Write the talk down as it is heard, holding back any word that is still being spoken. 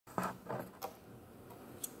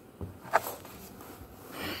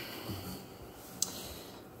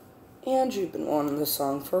And you've been wanting this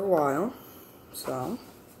song for a while, so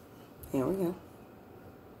here we go.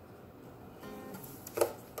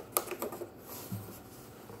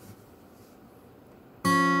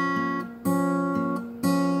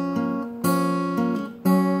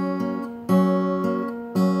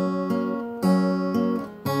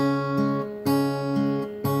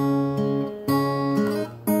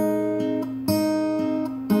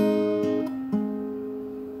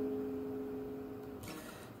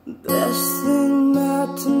 Best thing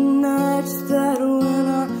about tonight's that we're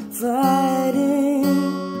not fighting.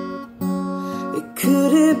 It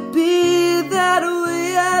couldn't be that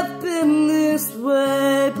we have been this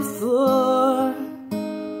way before.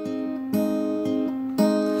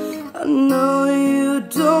 I know you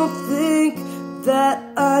don't think that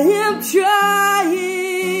I am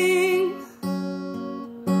trying.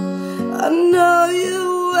 I know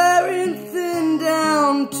you're wearing thin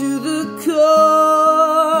down to the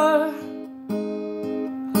core,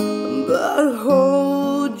 but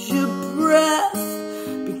hold your breath,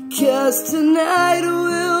 because tonight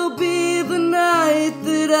will be the night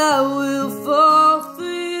that I will fall for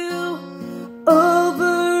you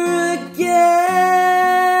over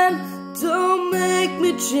again. Don't make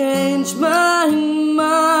me change my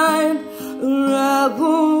mind, or I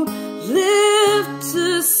won't live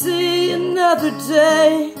to see another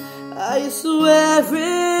day. I swear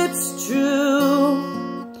it's true,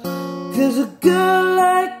 'cause a girl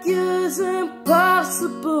like you's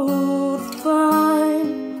impossible to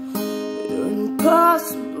find. You're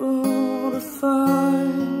impossible to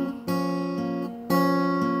find.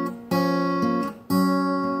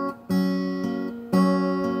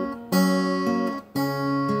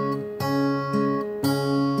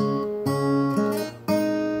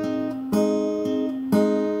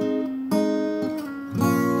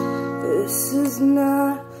 This is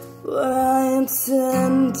not what I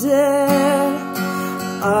intended.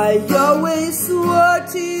 I always swore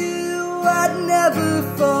to you I'd never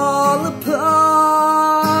fall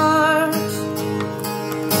apart.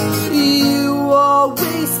 You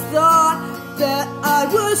always thought that I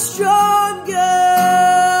was stronger.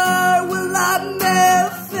 Well, I may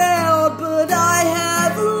have failed, but I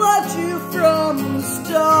have loved you from the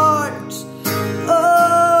start.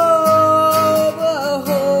 Oh, but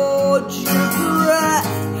hold your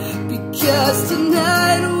breath, because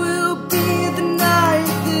tonight will be the night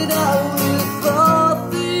that I will fall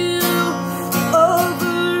for you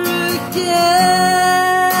over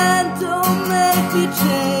again. Don't make me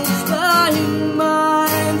change my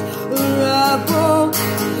mind, or I won't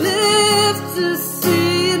live to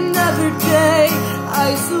see another day. I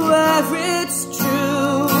swear it's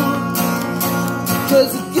true,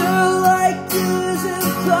 'cause a girl like you is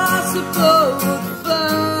impossible to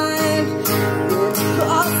find.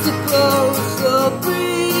 Impossible, so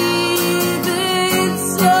breathe in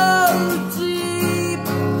so deep.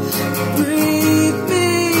 Breathe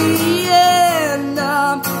me in,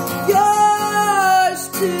 I'm yours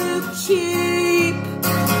to keep.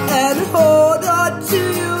 And hold on to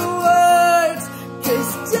your words,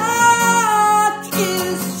 'cause talk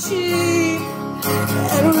is cheap.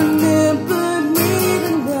 And remember me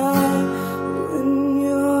tonight when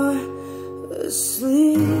you're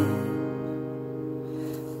asleep,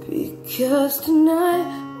 because tonight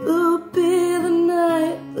will be the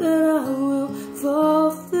night that I will fall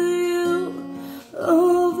for you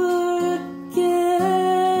over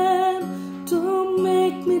again. Don't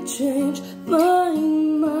make me change my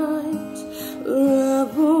mind, or I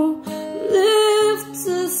won't live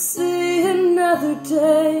to see another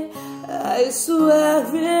day. I swear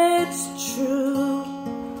it's true,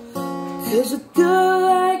 'cause a girl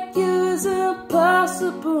like you is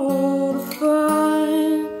impossible